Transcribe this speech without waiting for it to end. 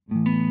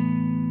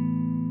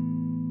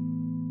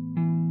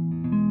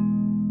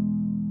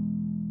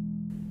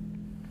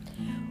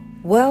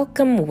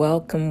Welcome,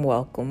 welcome,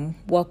 welcome.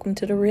 Welcome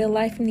to the Real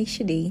Life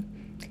Nisha D.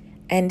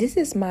 And this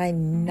is my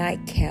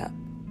nightcap,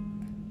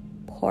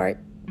 part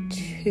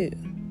 2,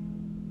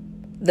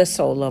 the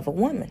soul of a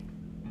woman.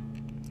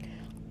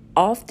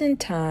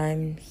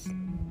 Oftentimes,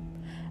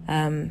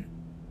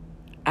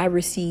 I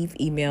receive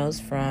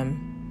emails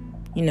from,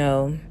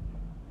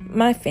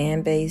 my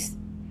fan base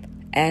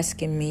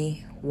asking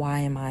me, why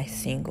am I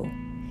single?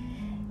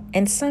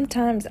 And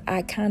sometimes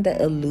I kind of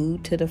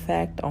allude to the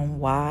fact on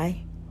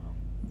why.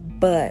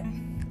 But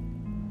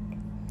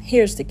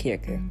here's the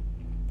kicker.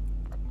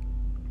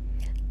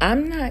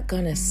 I'm not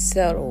going to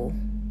settle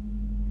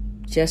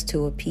just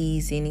to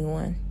appease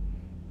anyone.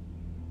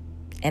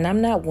 And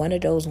I'm not one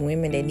of those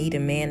women that need a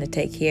man to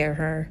take care of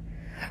her.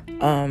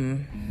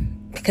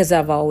 Because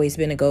I've always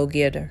been a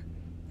go-getter.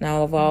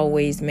 Now I've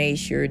always made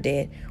sure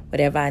that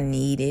whatever I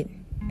needed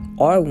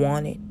or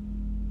wanted,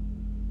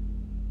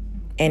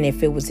 and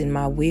if it was in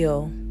my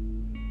will,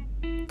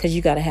 because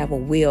you got to have a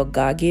will.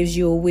 God gives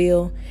you a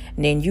will,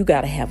 and then you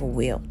got to have a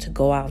will to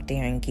go out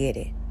there and get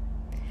it.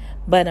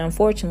 But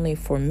unfortunately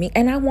for me,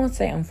 and I won't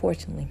say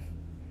unfortunately,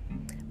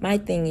 my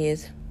thing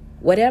is,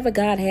 whatever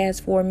God has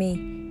for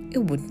me, it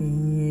would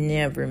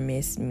never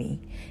miss me.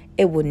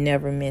 It would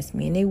never miss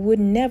me, and it would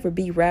never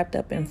be wrapped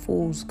up in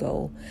fool's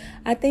gold.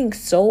 I think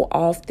so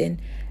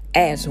often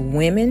as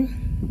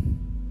women,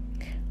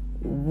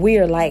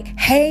 we're like,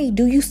 hey,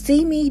 do you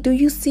see me? Do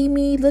you see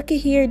me? Look at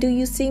here. Do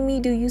you see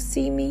me? Do you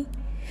see me?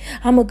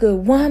 I'm a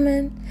good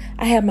woman.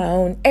 I have my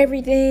own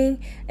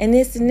everything and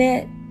this and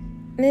that.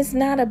 And it's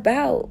not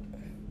about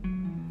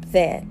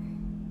that.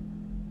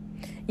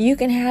 You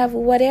can have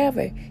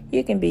whatever.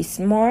 You can be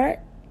smart.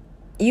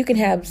 You can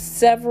have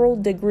several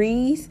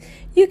degrees.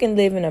 You can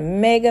live in a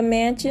mega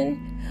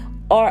mansion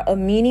or a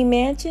mini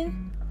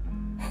mansion.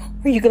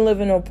 Or you can live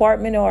in an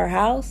apartment or a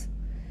house.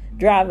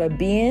 Drive a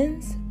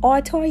Benz or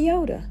a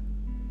Toyota.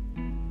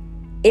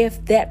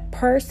 If that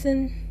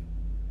person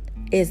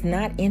is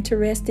not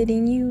interested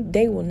in you,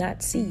 they will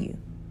not see you.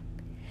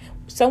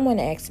 Someone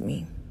asked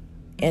me,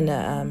 and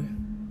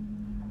I'm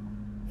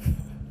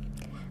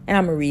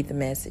gonna read the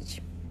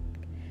message.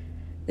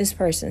 This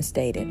person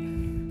stated,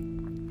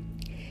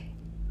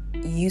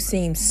 "You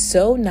seem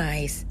so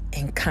nice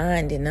and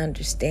kind and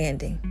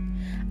understanding.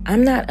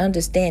 I'm not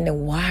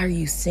understanding, why are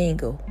you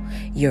single?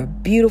 You're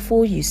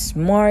beautiful, you're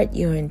smart,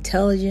 you're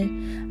intelligent.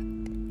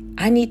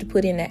 I need to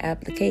put in an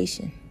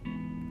application."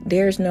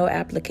 There's no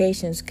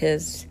applications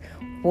because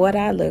what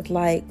I look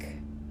like,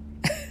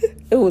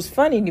 it was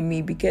funny to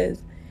me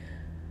because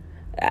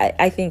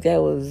I think that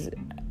was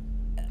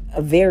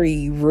a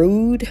very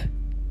rude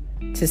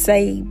to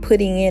say,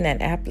 putting in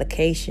an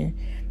application,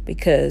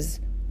 because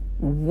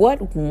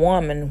what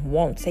woman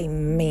wants a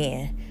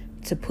man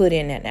to put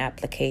in an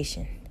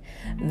application?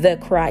 The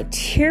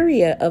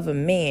criteria of a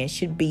man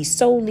should be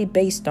solely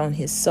based on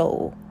his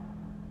soul.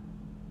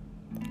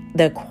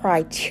 The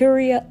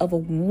criteria of a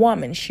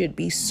woman should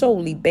be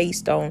solely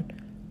based on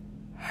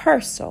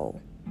her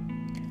soul.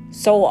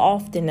 So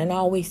often, and I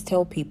always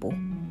tell people,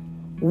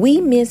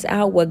 we miss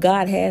out what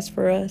God has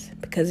for us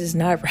because it's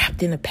not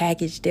wrapped in a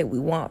package that we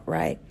want,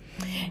 right?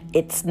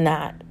 It's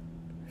not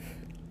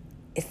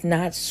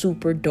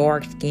super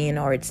dark skin,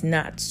 or it's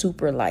not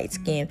super light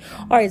skin,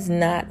 or it's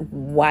not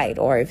white,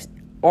 or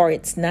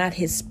it's not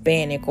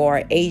Hispanic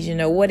or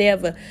Asian, or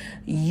whatever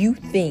you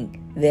think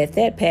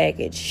that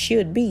package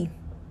should be.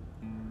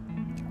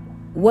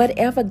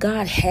 Whatever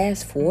God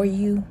has for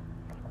you,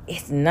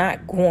 it's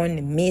not going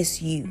to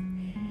miss you.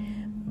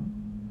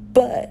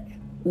 But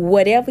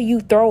whatever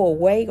you throw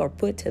away or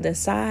put to the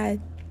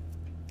side,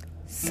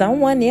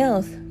 someone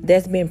else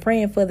that's been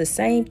praying for the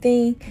same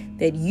thing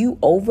that you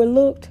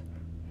overlooked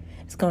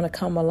is going to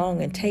come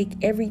along and take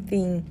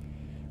everything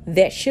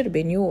that should have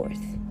been yours,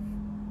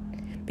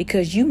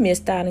 because you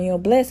missed out on your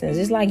blessings.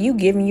 It's like you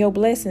giving your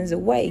blessings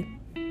away.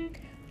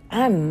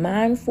 I'm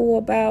mindful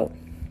about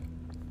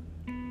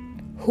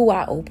who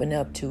I open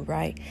up to,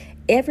 right?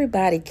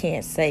 Everybody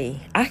can't say,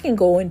 I can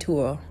go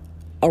into a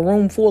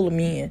room full of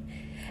men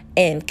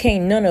and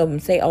can't none of them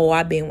say, oh,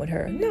 I've been with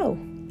her. No,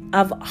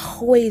 I've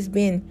always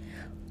been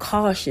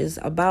cautious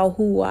about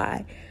who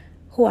I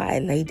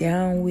lay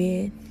down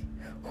with,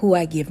 who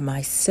I give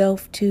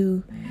myself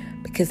to,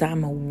 because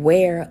I'm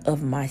aware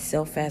of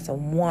myself as a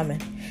woman.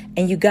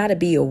 And you got to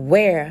be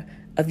aware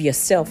of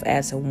yourself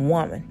as a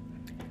woman.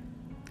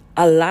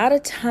 A lot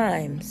of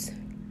times,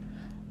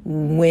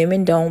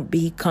 women don't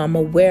become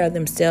aware of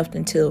themselves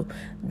until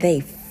they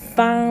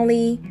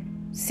finally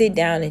sit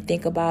down and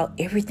think about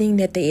everything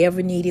that they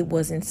ever needed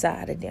was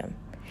inside of them.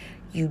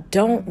 You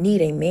don't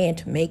need a man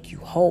to make you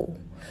whole.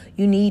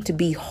 You need to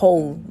be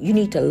whole. You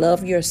need to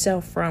love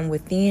yourself from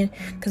within.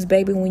 Because,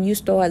 baby, when you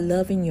start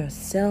loving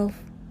yourself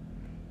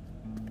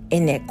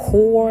in that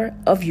core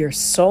of your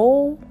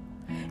soul,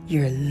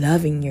 you're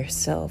loving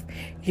yourself.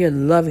 You're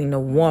loving the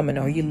woman,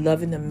 or you're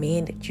loving the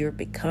man that you're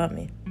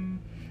becoming.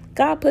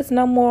 God puts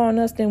no more on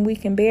us than we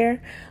can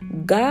bear.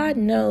 God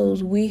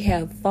knows we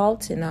have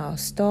faults in our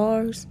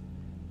stars.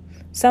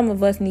 Some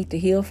of us need to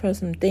heal from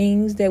some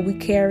things that we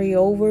carry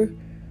over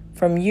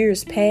from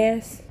years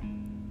past.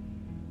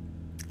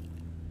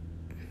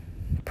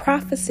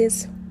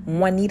 Prophetess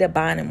Juanita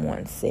Bynum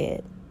once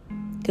said,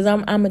 because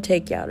I'm going to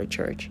take y'all to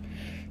church.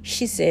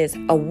 She says,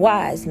 a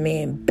wise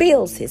man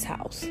builds his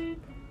house,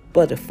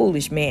 but a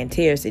foolish man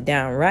tears it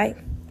down, right?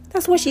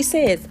 That's what she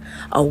says.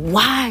 A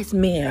wise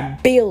man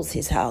builds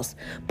his house,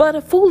 but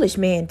a foolish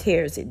man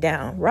tears it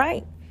down,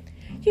 right?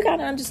 You got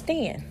to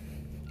understand.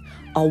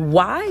 A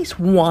wise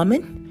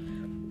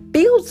woman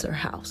builds her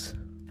house,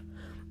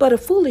 but a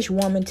foolish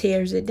woman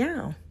tears it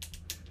down.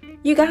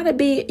 You got to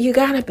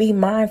be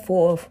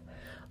mindful of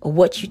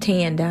what you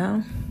tearing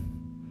down,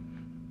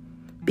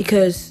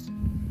 because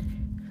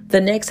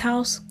the next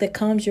house that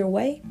comes your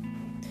way,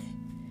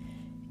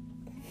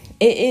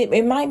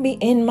 it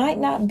might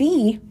not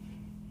be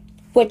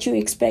what you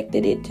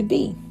expected it to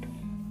be.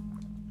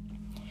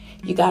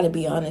 You got to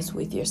be honest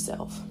with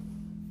yourself.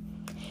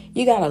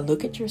 You got to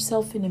look at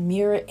yourself in the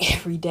mirror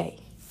every day.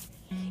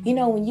 You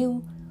know, when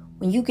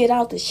you get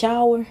out the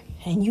shower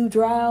and you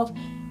drive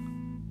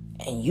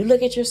and you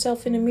look at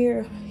yourself in the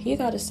mirror, you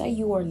got to say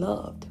you are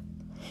loved.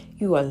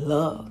 You are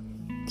loved.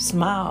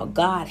 Smile.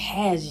 God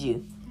has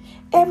you.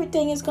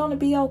 Everything is going to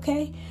be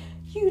okay.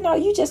 You know,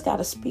 you just got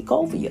to speak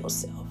over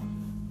yourself.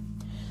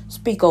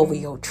 Speak over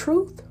your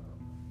truth.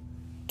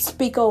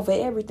 Speak over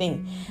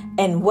everything.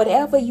 And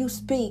whatever you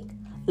speak,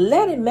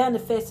 let it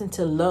manifest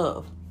into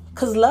love.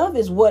 Because love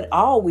is what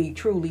all we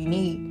truly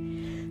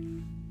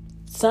need.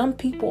 Some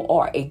people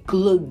are a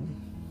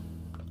glutton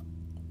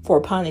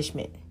for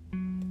punishment.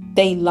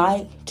 They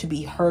like to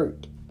be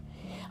hurt.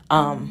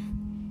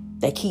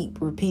 They keep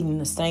repeating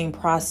the same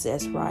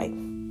process, right?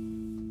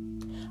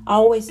 I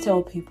always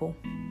tell people,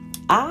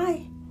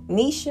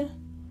 Nisha,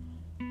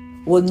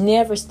 will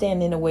never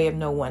stand in the way of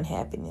no one's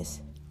happiness.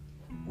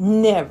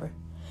 Never.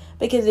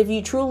 Because if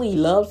you truly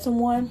love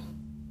someone,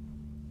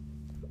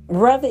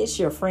 whether it's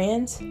your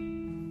friends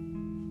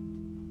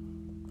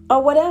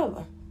or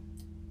whatever,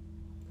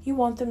 you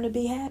want them to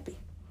be happy.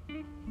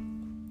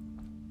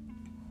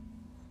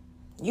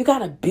 You got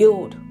to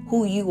build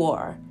who you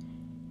are.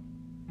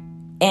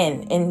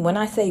 And when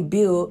I say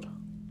build,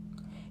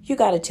 you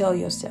got to tell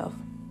yourself,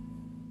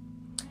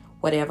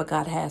 whatever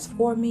God has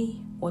for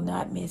me will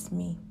not miss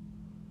me.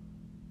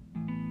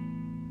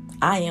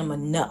 I am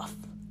enough.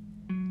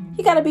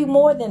 You got to be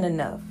more than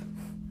enough.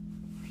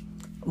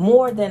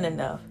 More than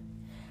enough.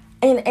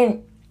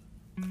 And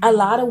a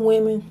lot of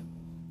women,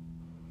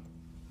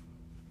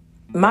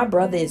 my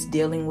brother is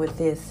dealing with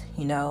this,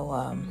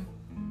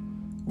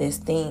 this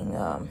thing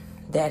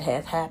that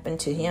has happened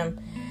to him.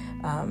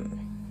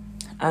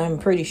 I'm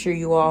pretty sure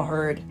you all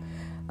heard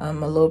a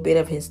little bit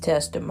of his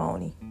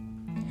testimony.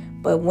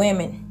 But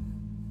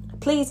women,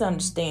 please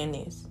understand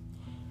this.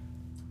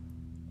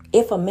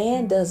 If a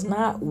man does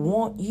not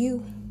want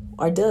you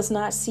or does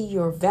not see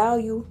your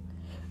value,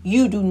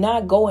 you do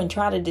not go and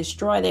try to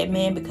destroy that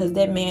man because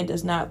that man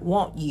does not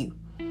want you.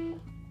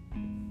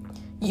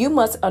 You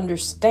must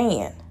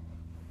understand,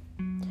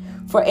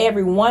 for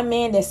every one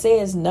man that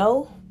says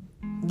no,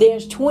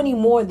 there's 20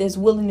 more that's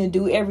willing to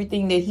do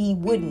everything that he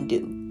wouldn't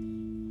do.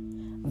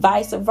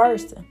 Vice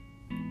versa.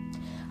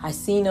 I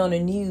seen on the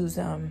news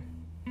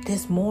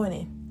this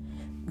morning,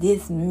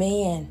 this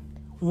man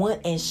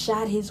went and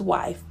shot his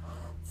wife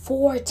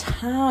 4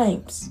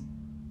 times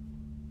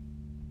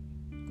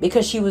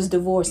because she was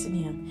divorcing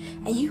him.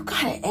 And you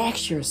gotta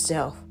ask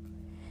yourself,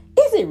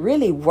 is it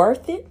really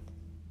worth it?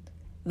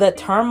 The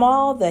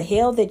turmoil, the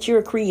hell that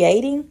you're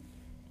creating?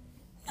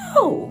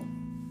 No.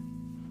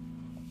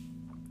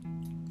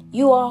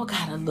 You all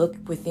gotta look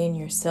within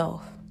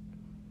yourself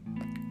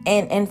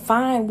and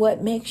find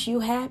what makes you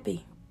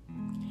happy.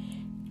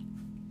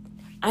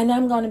 And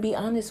I'm going to be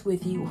honest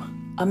with you.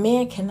 A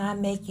man cannot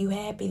make you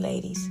happy,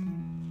 ladies.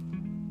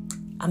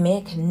 A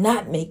man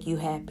cannot make you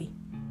happy.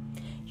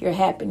 Your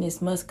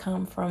happiness must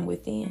come from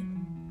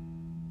within.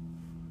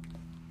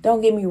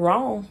 Don't get me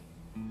wrong.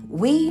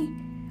 We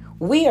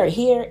are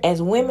here as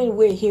women.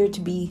 We're here to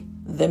be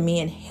the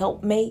men's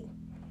helpmate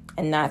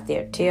and not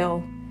their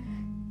tail.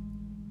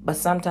 But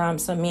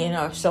sometimes some men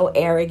are so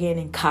arrogant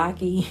and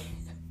cocky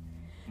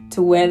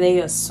to where they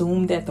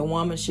assume that the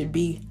woman should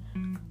be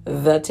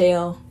the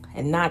tail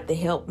and not the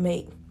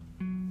helpmate.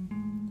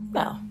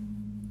 No.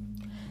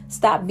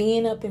 Stop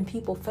being up in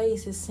people's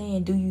faces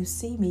saying, do you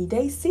see me?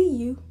 They see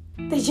you.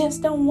 They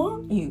just don't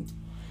want you.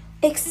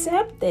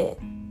 Accept that.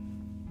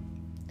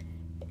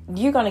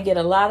 You're going to get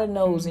a lot of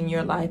no's in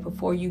your life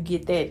before you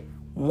get that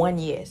one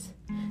yes.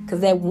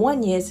 Because that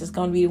one yes is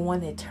going to be the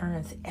one that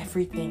turns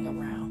everything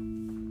around.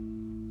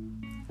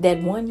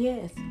 That one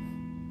yes.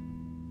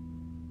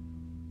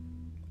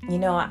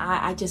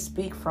 I just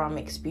speak from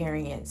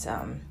experience.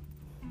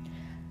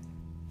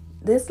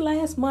 This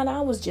last month,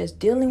 I was just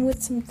dealing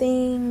with some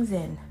things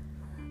and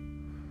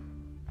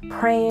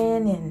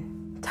praying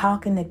and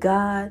talking to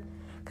God.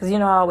 Because,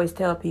 I always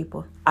tell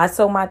people, I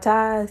sow my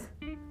tithes.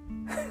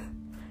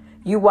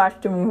 You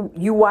watch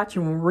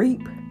them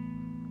reap.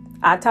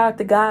 I talk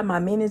to God. My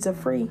minutes are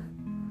free.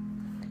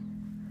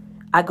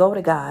 I go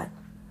to God.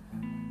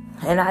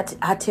 And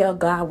I tell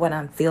God what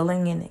I'm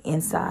feeling in the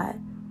inside.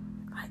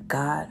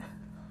 God,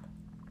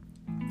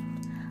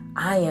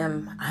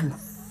 I'm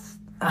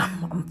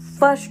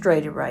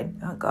frustrated right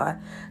now, God.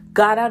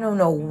 God, I don't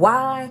know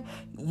why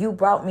you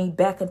brought me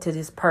back into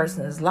this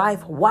person's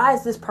life. Why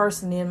is this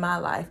person in my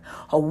life?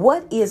 Or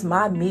what is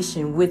my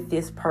mission with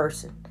this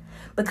person?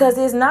 Because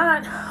it's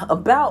not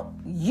about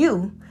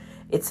you.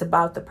 It's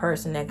about the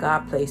person that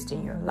God placed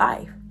in your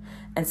life.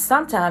 And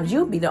sometimes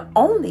you'll be the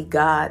only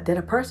God that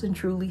a person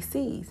truly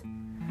sees.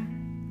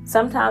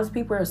 Sometimes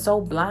people are so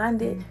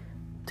blinded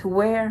to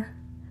where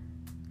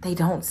they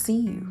don't see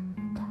you.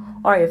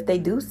 Or if they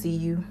do see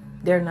you,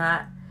 you're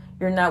not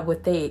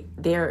what they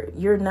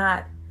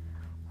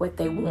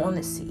want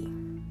to see.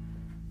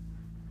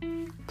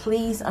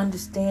 Please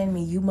understand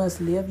me. You must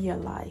live your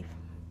life.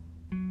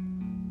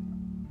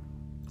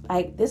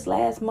 Like this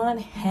last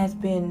month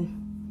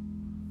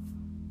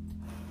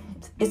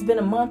it's been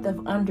a month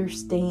of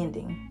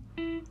understanding.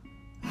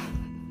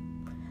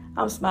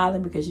 I'm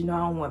smiling because,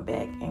 I went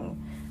back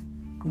and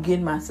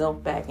getting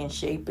myself back in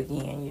shape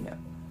again,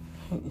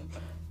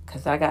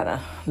 because I got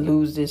to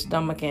lose this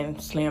stomach and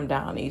slim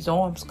down these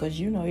arms because,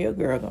 your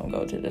girl going to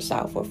go to the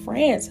south of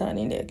France,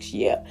 honey, next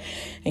year.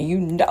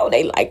 And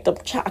they like them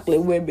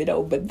chocolate women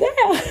over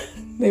there.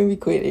 Let me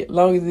quit it. As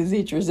long as it's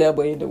Idris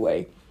Elba in the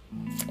way.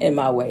 In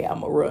my way,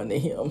 I'm going to run to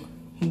him.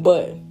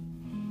 But,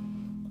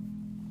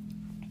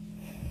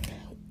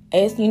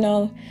 as you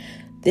know,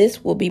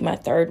 this will be my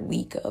third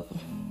week of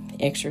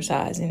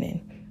exercising and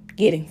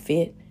getting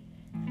fit.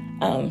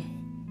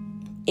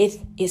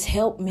 It's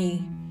helped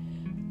me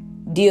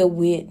deal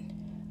with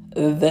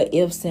the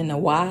ifs and the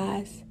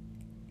whys,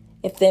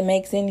 if that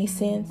makes any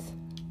sense.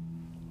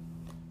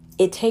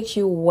 It takes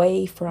you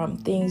away from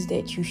things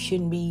that you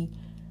shouldn't be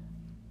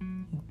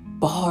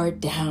barred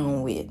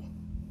down with.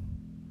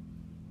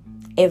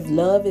 If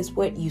love is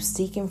what you're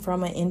seeking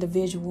from an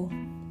individual,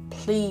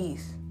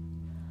 please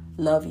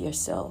love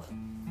yourself.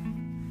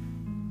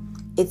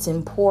 It's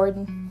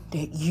important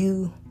that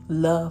you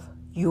love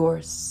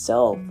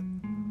yourself.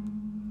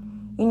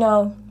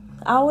 I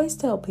always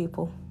tell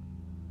people,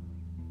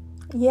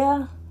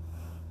 yeah,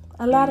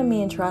 a lot of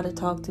men try to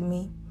talk to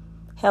me.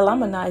 Hell,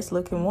 I'm a nice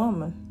looking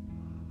woman.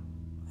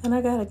 And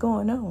I got it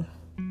going on.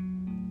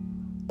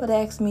 But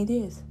ask me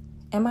this.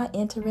 Am I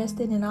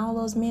interested in all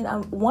those men?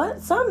 A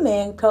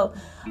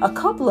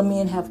couple of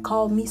men have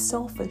called me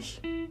selfish.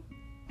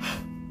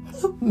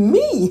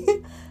 Me?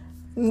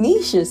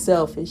 Nisha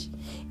selfish.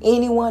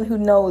 Anyone who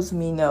knows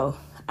me know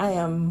I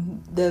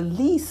am the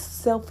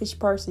least selfish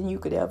person you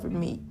could ever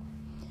meet.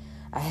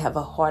 I have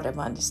a heart of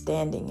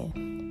understanding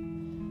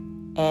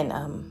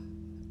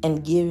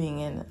and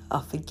giving and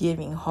a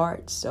forgiving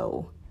heart.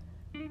 So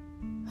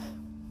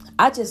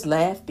I just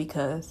laugh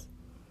because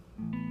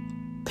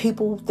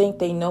people think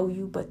they know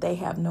you, but they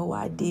have no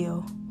idea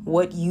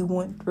what you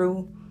went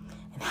through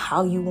and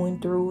how you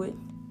went through it.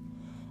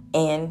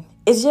 And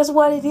it's just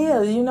what it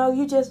is.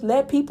 You just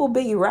let people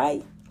be,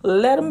 right?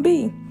 Let them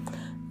be.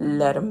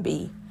 Let them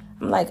be.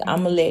 I'm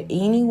going to let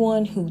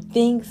anyone who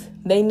thinks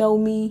they know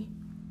me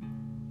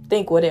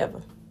think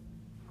whatever.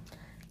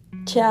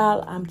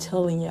 Child, I'm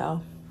telling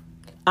y'all,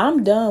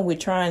 I'm done with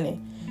trying to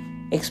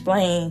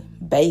explain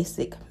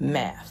basic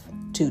math.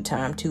 2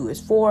 times 2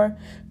 is 4.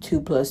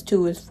 2 plus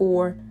 2 is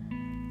 4.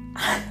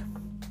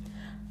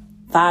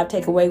 5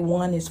 take away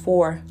 1 is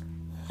 4.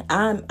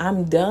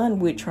 I'm done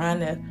with trying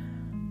to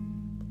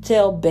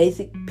tell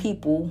basic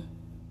people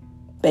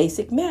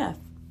basic math.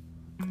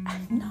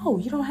 No,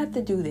 you don't have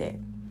to do that.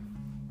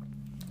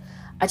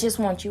 I just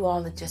want you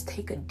all to just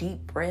take a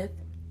deep breath,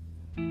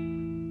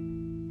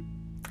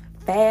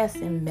 fast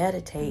and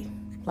meditate.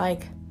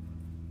 Like,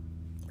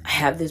 I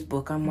have this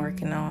book I'm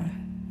working on.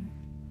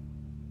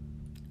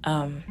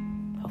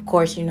 Of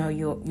course,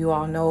 you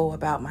all know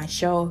about my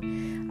show.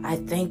 I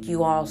thank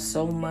you all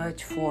so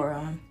much for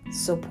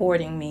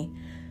supporting me.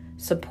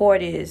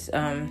 Support is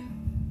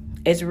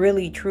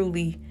really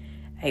truly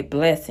a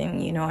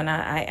blessing, and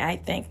I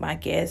thank my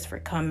guests for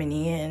coming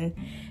on,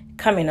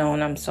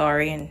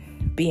 and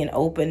being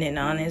open and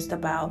honest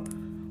about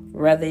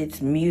whether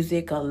it's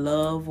music or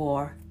love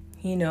or,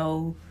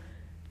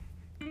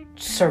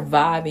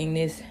 surviving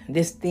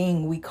this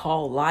thing we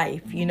call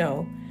life.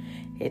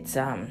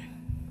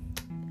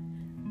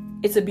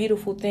 It's a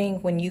beautiful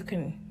thing when you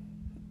can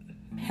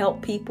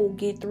help people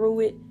get through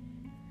it.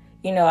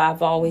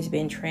 I've always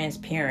been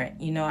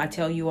transparent. I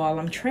tell you all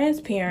I'm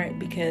transparent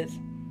because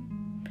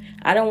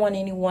I don't want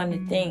anyone to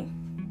think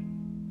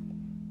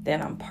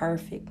that I'm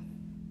perfect,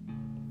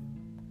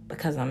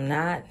 because I'm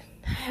not.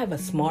 I have a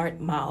smart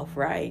mouth,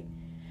 right?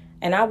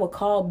 And I will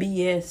call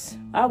BS.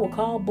 I will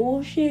call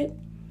bullshit,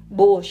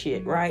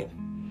 right?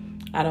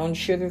 I don't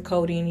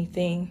sugarcoat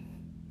anything,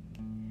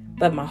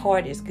 but my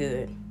heart is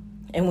good.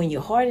 And when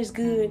your heart is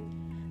good,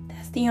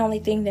 that's the only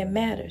thing that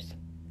matters.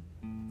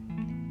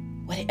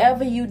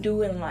 Whatever you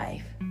do in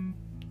life,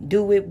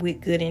 do it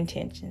with good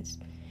intentions.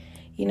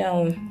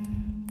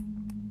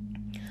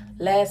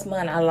 Last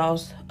month I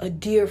lost a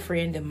dear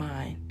friend of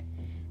mine.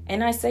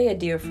 And I say a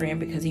dear friend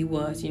because he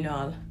was,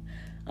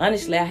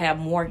 honestly, I have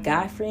more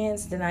guy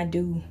friends than I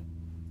do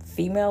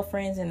female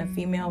friends, and the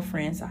female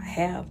friends I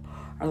have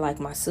are like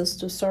my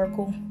sister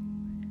circle.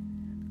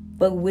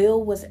 But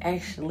Will was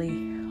actually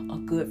a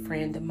good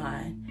friend of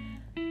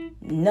mine.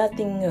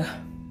 Nothing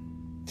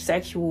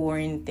sexual or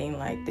anything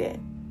like that.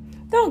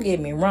 Don't get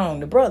me wrong,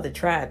 the brother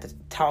tried to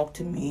talk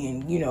to me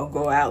and,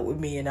 go out with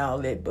me and all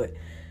that, but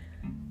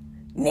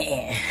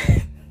nah.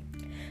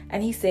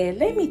 And he said,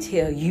 let me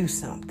tell you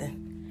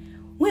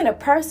something. When a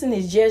person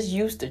is just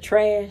used to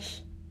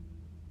trash,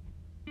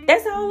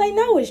 that's all they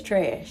know is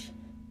trash.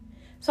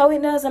 So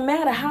it doesn't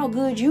matter how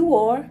good you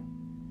are.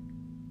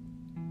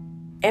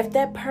 If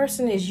that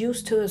person is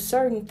used to a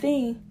certain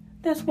thing,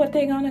 that's what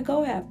they're going to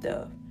go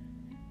after.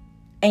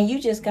 And you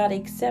just got to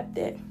accept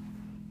that.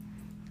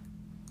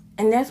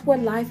 And that's what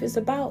life is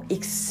about.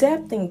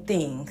 Accepting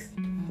things.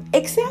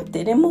 Accept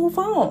it and move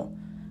on.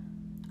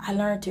 I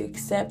learned to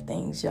accept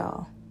things,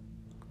 y'all.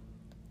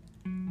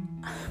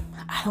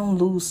 I don't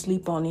lose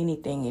sleep on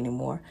anything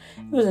anymore.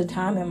 It was a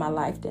time in my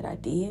life that I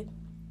did.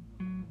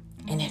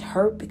 And it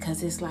hurt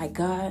because it's like,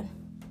 God,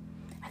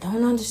 I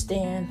don't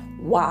understand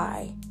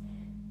why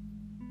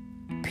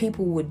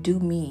people would do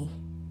me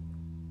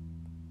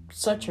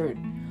such a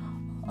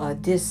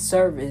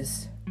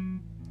disservice.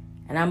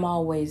 And I'm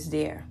always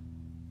there.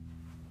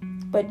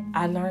 But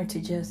I learned to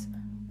just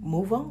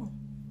move on.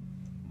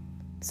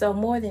 So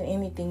more than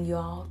anything,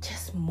 y'all,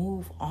 just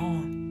move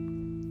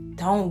on.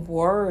 Don't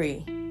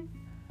worry.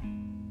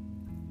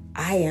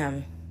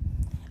 I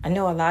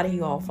know a lot of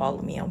you all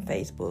follow me on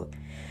Facebook.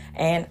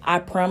 And I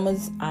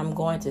promise I'm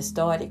going to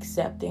start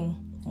accepting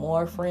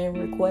more friend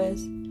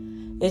requests.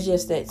 It's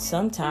just that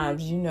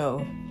sometimes,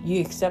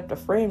 you accept a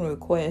friend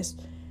request,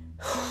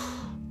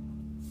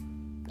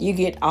 you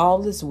get all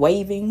this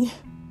waving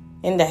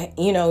in the,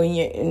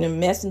 in the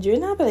messenger.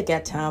 And I really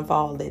got time for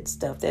all that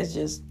stuff. That's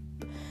just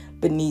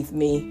beneath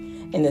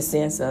me in the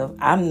sense of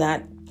I'm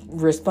not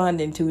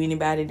responding to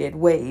anybody that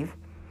wave.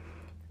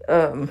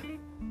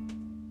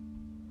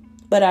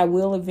 But I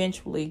will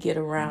eventually get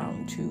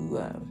around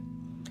to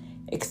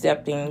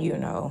accepting,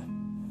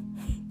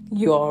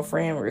 your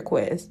friend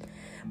request.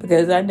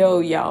 Because I know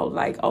y'all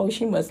like, oh,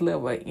 she must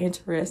live an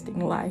interesting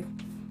life.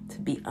 To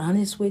be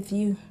honest with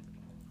you.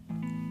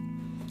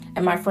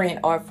 And my friend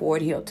Art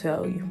Ford, he'll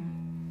tell you.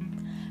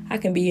 I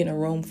can be in a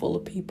room full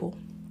of people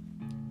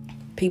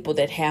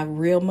that have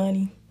real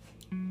money,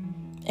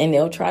 and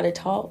they'll try to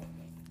talk,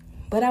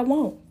 but I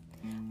won't.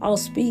 I'll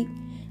speak.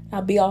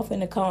 I'll be off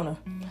in the corner.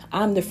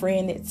 I'm the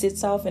friend that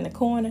sits off in the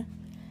corner,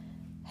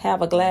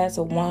 have a glass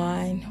of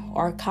wine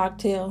or a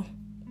cocktail,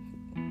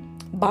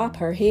 bop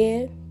her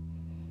head,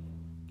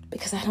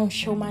 because I don't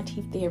show my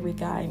teeth to every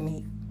guy I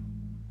meet.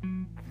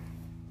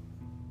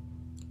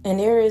 And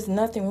there is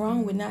nothing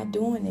wrong with not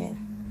doing that.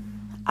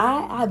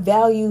 I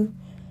value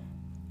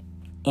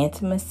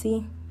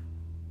intimacy.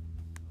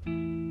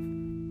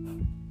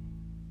 And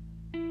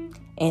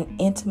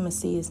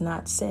intimacy is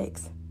not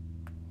sex.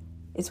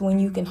 It's when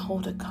you can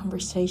hold a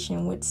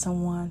conversation with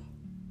someone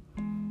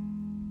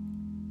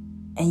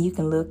and you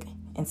can look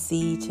and see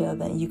each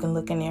other and you can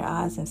look in their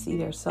eyes and see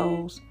their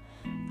souls.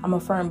 I'm a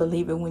firm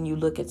believer when you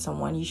look at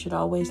someone, you should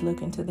always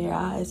look into their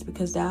eyes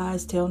because the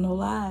eyes tell no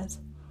lies.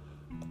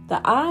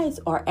 The eyes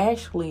are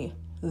actually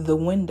the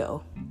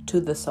window to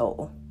the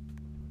soul.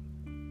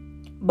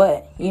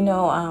 But,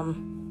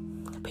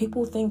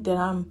 people think that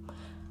I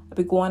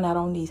be going out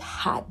on these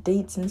hot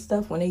dates and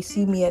stuff when they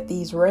see me at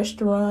these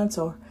restaurants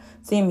or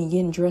seeing me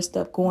getting dressed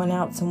up, going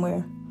out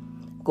somewhere,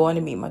 going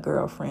to meet my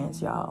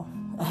girlfriends, y'all.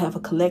 I have a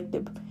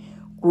collective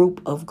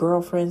group of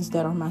girlfriends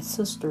that are my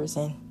sisters,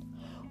 and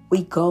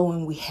we go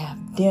and we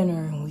have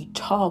dinner and we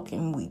talk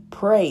and we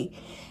pray.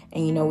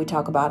 And, we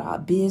talk about our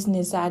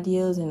business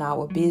ideas and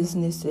our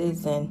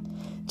businesses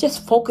and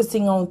just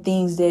focusing on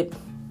things that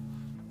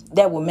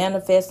will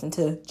manifest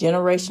into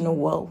generational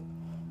wealth.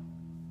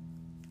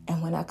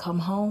 And when I come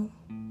home,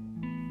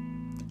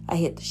 I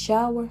hit the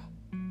shower,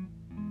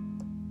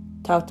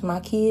 talk to my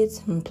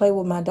kids and play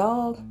with my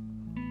dog,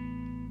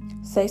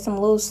 say some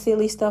little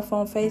silly stuff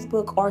on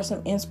Facebook or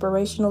some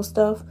inspirational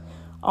stuff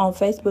on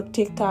Facebook,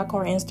 TikTok,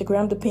 or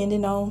Instagram,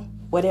 depending on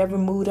whatever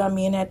mood I'm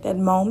in at that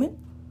moment.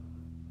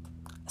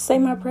 Say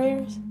my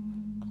prayers,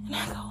 and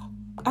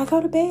I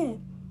go to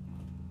bed.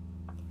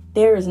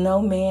 There is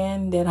no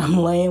man that I'm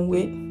laying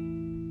with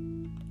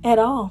at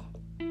all.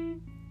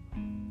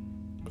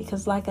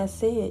 Because like I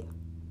said,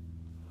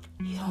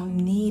 you don't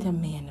need a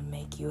man to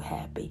make you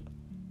happy.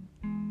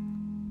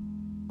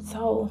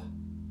 So,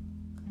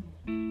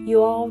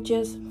 you all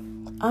just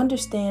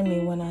understand me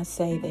when I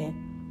say that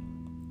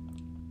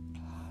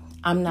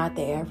I'm not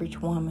the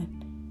average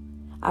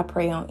woman. I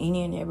pray on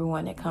any and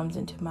everyone that comes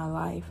into my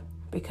life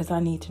because I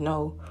need to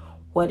know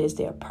what is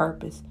their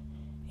purpose.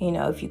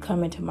 If you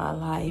come into my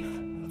life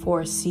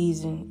for a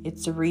season,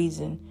 it's a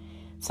reason.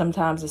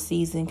 Sometimes a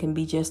season can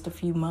be just a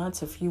few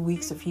months, a few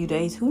weeks, a few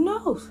days. Who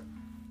knows?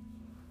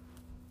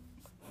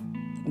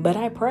 But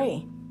I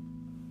pray.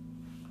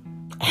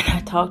 And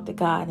I talk to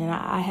God. And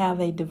I have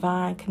a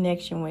divine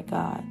connection with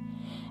God.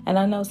 And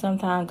I know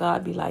sometimes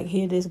God be like,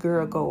 here this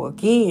girl go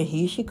again.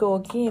 Here she go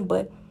again.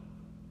 But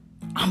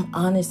I'm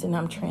honest and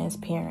I'm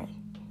transparent.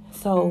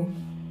 So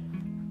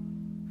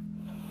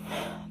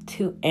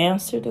to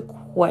answer the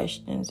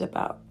questions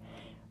about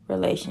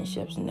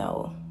relationships,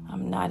 no,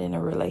 I'm not in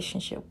a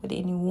relationship with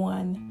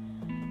anyone.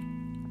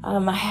 I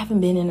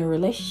haven't been in a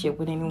relationship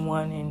with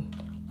anyone in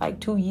like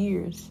 2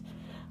 years.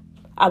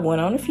 I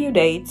went on a few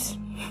dates.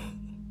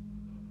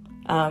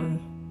 I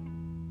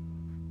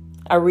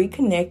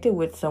reconnected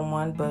with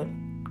someone, but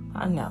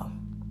I know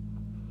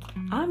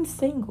I'm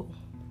single.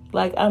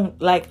 I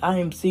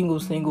am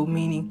single,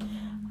 meaning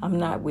I'm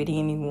not with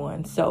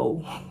anyone.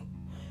 So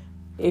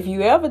if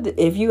you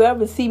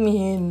ever see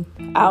me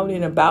out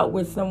and about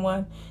with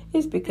someone,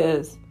 it's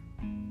because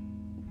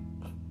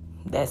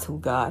that's who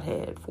God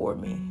had for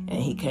me, and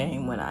He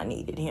came when I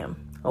needed Him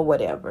or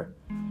whatever.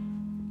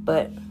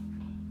 But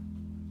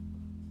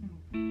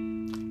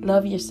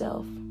love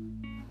yourself.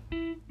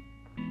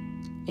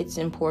 It's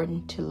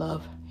important to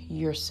love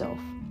yourself.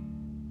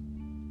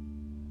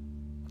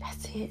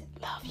 That's it.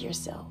 Love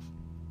yourself.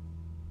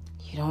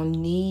 You don't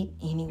need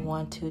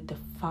anyone to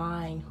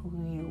define who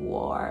you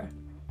are.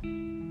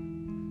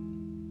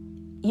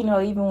 You know,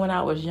 even when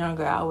I was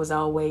younger, I was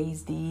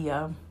always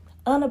the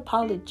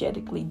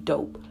unapologetically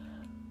dope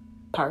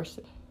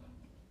person.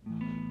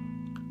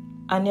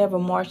 I never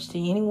marched to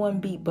any one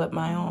beat but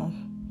my own.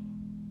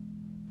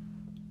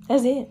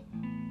 That's it.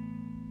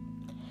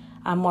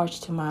 I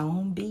marched to my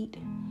own beat.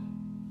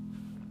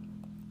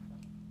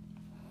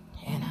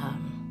 And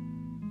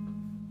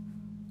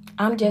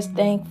I'm just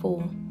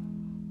thankful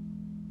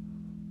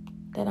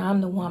that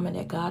I'm the woman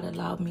that God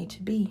allowed me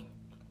to be.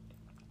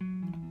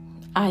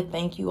 I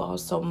thank you all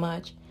so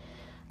much.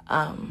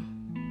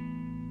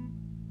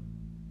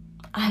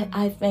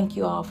 I thank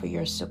you all for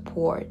your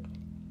support,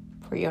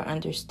 for your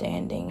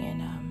understanding,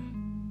 and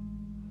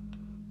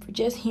for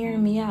just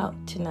hearing me out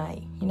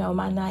tonight. You know,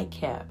 my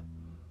nightcap.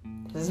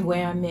 This is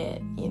where I'm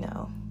at, you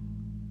know.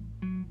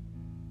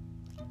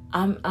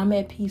 I'm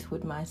at peace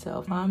with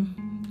myself.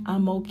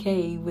 I'm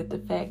okay with the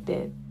fact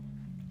that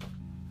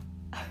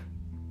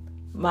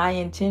my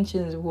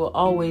intentions will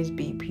always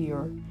be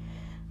pure.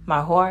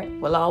 My heart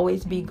will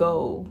always be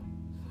gold.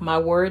 My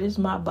word is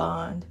my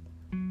bond.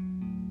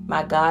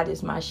 My God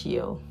is my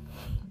shield.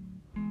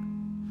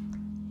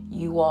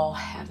 You all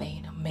have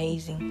an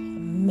amazing,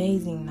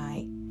 amazing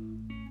night.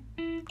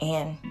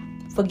 And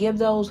forgive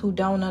those who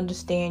don't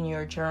understand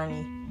your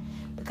journey,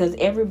 because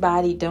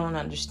everybody don't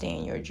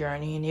understand your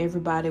journey, and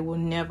everybody will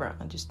never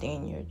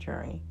understand your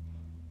journey.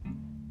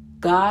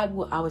 I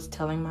was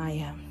telling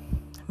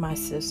my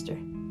sister,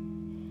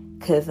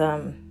 because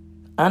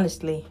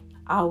honestly,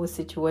 our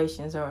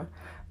situations are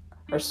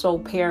so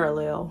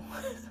parallel.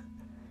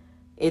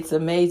 It's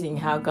amazing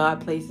how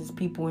God places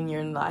people in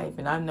your life,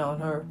 and I've known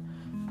her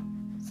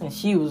since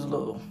she was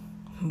little.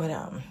 But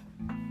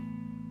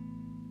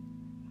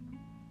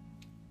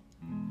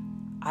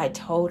I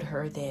told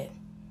her that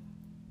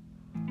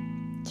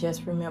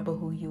just remember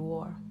who you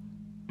are,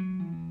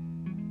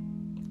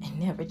 and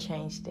never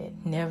change that.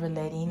 Never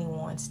let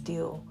anyone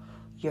steal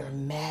your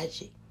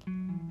magic.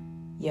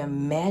 Your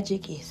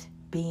magic is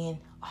being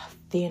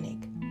authentic,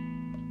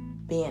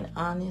 being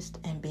honest,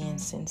 and being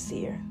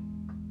sincere.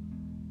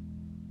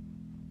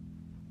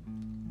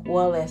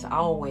 Well, as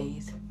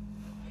always,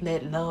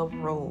 let love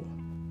rule.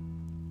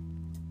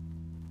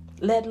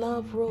 Let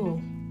love rule.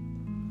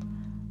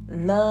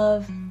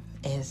 Love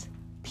is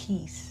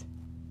peace.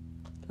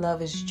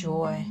 Love is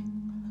joy.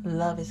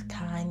 Love is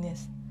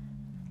kindness.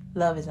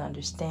 Love is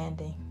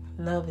understanding.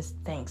 Love is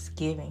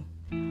thanksgiving.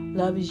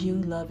 Love is you.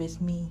 Love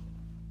is me.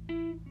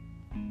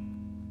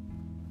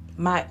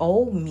 My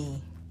old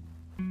me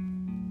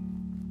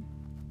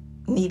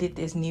needed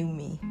this new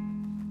me.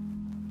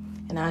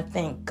 And I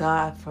thank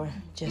God for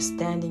just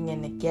standing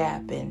in the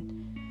gap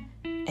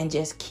and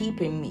just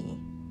keeping me.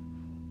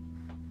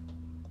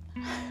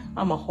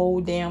 I'm a whole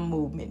damn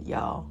movement,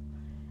 y'all.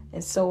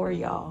 And so are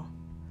y'all.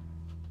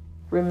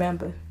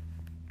 Remember,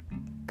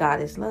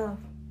 God is love.